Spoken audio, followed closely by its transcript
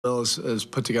has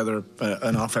put together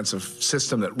an offensive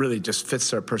system that really just fits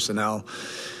their personnel,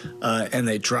 and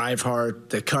they drive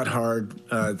hard, they cut hard,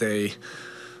 they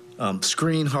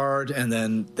screen hard, and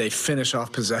then they finish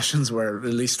off possessions where at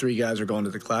least 3 guys are going to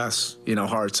the glass,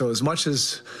 hard. So as much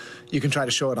as you can try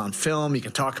to show it on film, you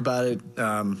can talk about it,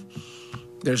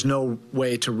 there's no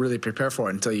way to really prepare for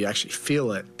it until you actually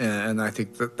feel it. And I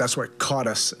think that's what caught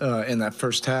us in that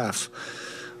first half.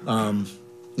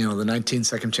 The 19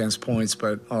 second chance points,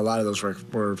 but a lot of those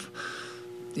were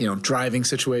driving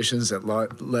situations that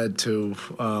led to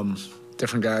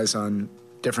different guys on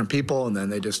different people, and then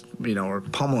they just, were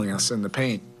pummeling us in the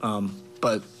paint.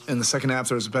 But in the second half,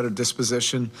 there was a better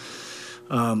disposition,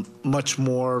 much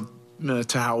more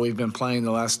to how we've been playing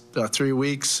the last 3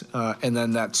 weeks. And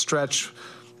then that stretch,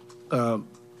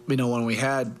 when we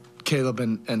had Caleb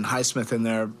and Highsmith in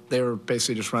there, they were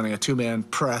basically just running a 2-man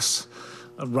press,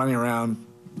 running around,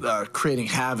 creating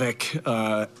havoc,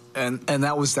 and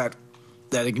that was that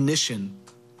ignition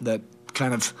that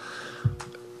kind of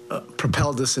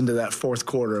propelled us into that fourth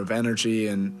quarter of energy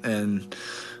and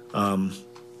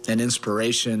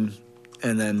inspiration,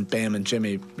 and then Bam and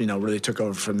Jimmy, really took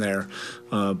over from there.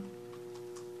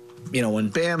 When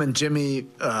Bam and Jimmy,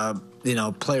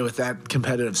 play with that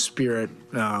competitive spirit,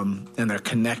 and they're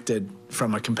connected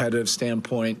from a competitive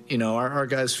standpoint, our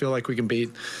guys feel like we can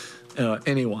beat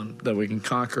anyone, that we can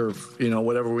conquer,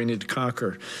 whatever we need to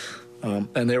conquer.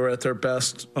 And they were at their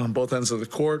best on both ends of the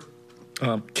court.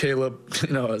 Caleb,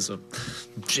 has a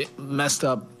messed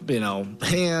up,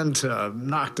 hand,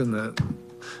 knocked in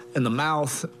the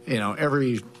mouth.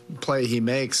 Every play he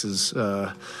makes is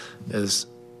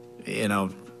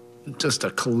just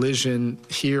a collision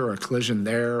here or a collision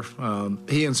there.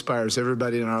 He inspires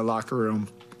everybody in our locker room,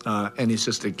 and he's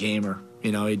just a gamer.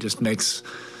 He just makes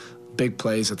big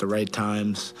plays at the right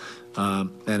times,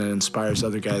 and it inspires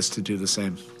other guys to do the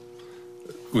same.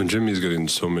 When Jimmy's getting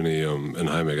so many, and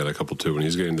Jaime got a couple too, when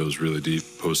he's getting those really deep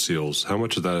post seals, how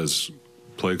much of that is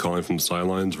play calling from the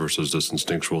sidelines versus just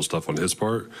instinctual stuff on his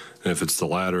part? And if it's the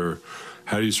latter,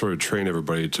 how do you sort of train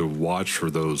everybody to watch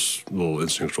for those little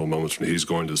instinctual moments when he's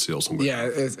going to seal somebody? Yeah,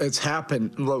 it's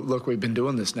happened. Look, we've been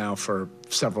doing this now for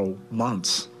several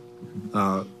months,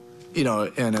 and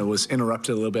it was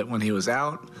interrupted a little bit when he was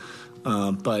out.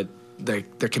 But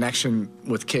the connection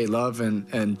with K-Love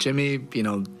and Jimmy,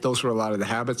 those were a lot of the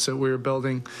habits that we were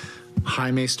building.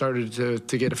 Jaime started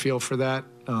to get a feel for that.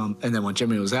 And then when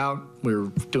Jimmy was out, we were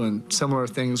doing similar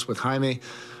things with Jaime.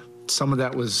 Some of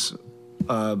that was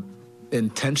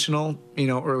intentional,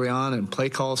 early on, and play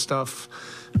call stuff.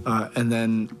 And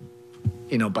then,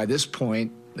 by this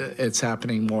point, it's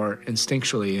happening more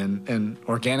instinctually and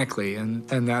organically.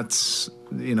 And that's,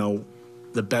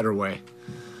 the better way.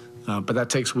 But that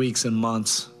takes weeks and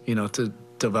months, to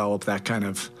develop that kind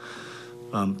of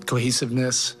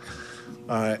cohesiveness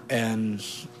and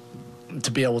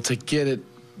to be able to get it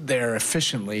there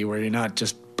efficiently where you're not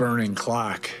just burning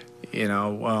clock. We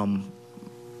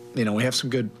have some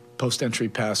good post-entry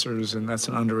passers, and that's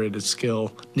an underrated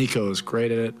skill. Nico is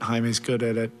great at it. Jaime's good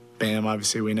at it. Bam,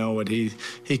 obviously, we know what he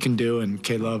can do, and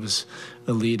K-Love is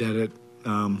elite at it.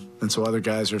 And so other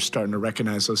guys are starting to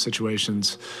recognize those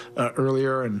situations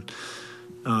earlier,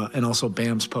 and also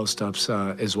Bam's post-ups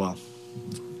as well.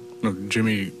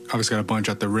 Jimmy obviously got a bunch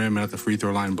at the rim and at the free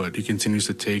throw line, but he continues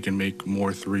to take and make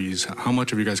more threes. How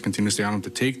much have you guys continued to stay on him to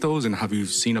take those, and have you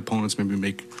seen opponents maybe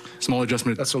make small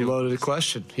adjustments? That's a loaded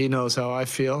question. He knows how I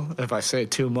feel. If I say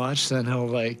too much, then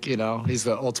he'll he's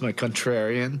the ultimate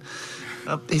contrarian.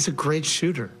 He's a great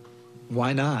shooter.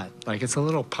 Why not? It's a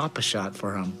little papa shot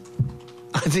for him.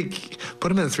 I think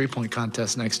put him in a three-point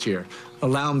contest next year.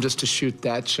 Allow him just to shoot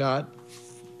that shot.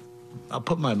 I'll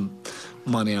put my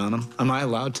money on him. Am I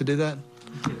allowed to do that?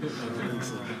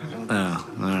 Oh,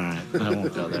 all right. I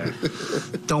won't go there.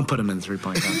 Don't put him in the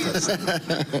three-point contest.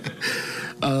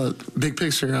 Big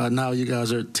picture, now you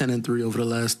guys are 10-3 over the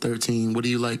last 13. What do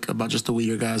you like about just the way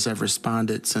your guys have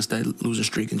responded since that losing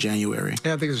streak in January?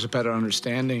 Yeah, I think there's a better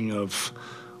understanding of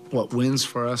what wins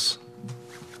for us.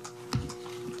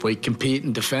 If we compete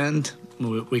and defend,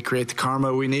 we create the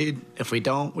karma we need. If we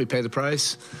don't, we pay the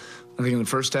price. I think in the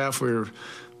first half we were,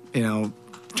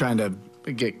 trying to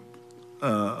get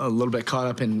a little bit caught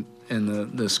up in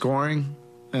the scoring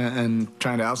and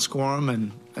trying to outscore them,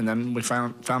 and then we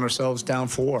found ourselves down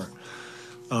 4.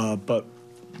 But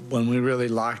when we really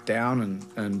lock down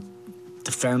and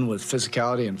defend with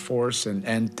physicality and force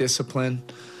and discipline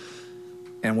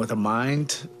and with a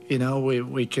mind,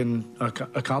 we can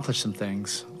accomplish some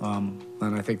things. And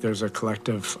I think there's a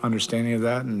collective understanding of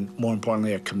that, and more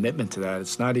importantly, a commitment to that.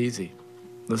 It's not easy.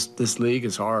 This league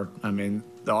is hard. I mean,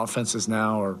 the offenses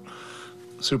now are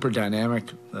super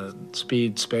dynamic.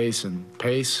 Speed, space, and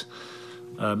pace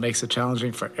makes it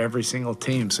challenging for every single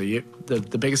team. So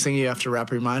the biggest thing you have to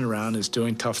wrap your mind around is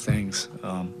doing tough things.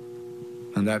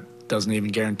 And that doesn't even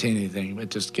guarantee anything. It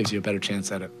just gives you a better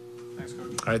chance at it. Thanks,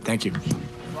 Coach. All right, thank you.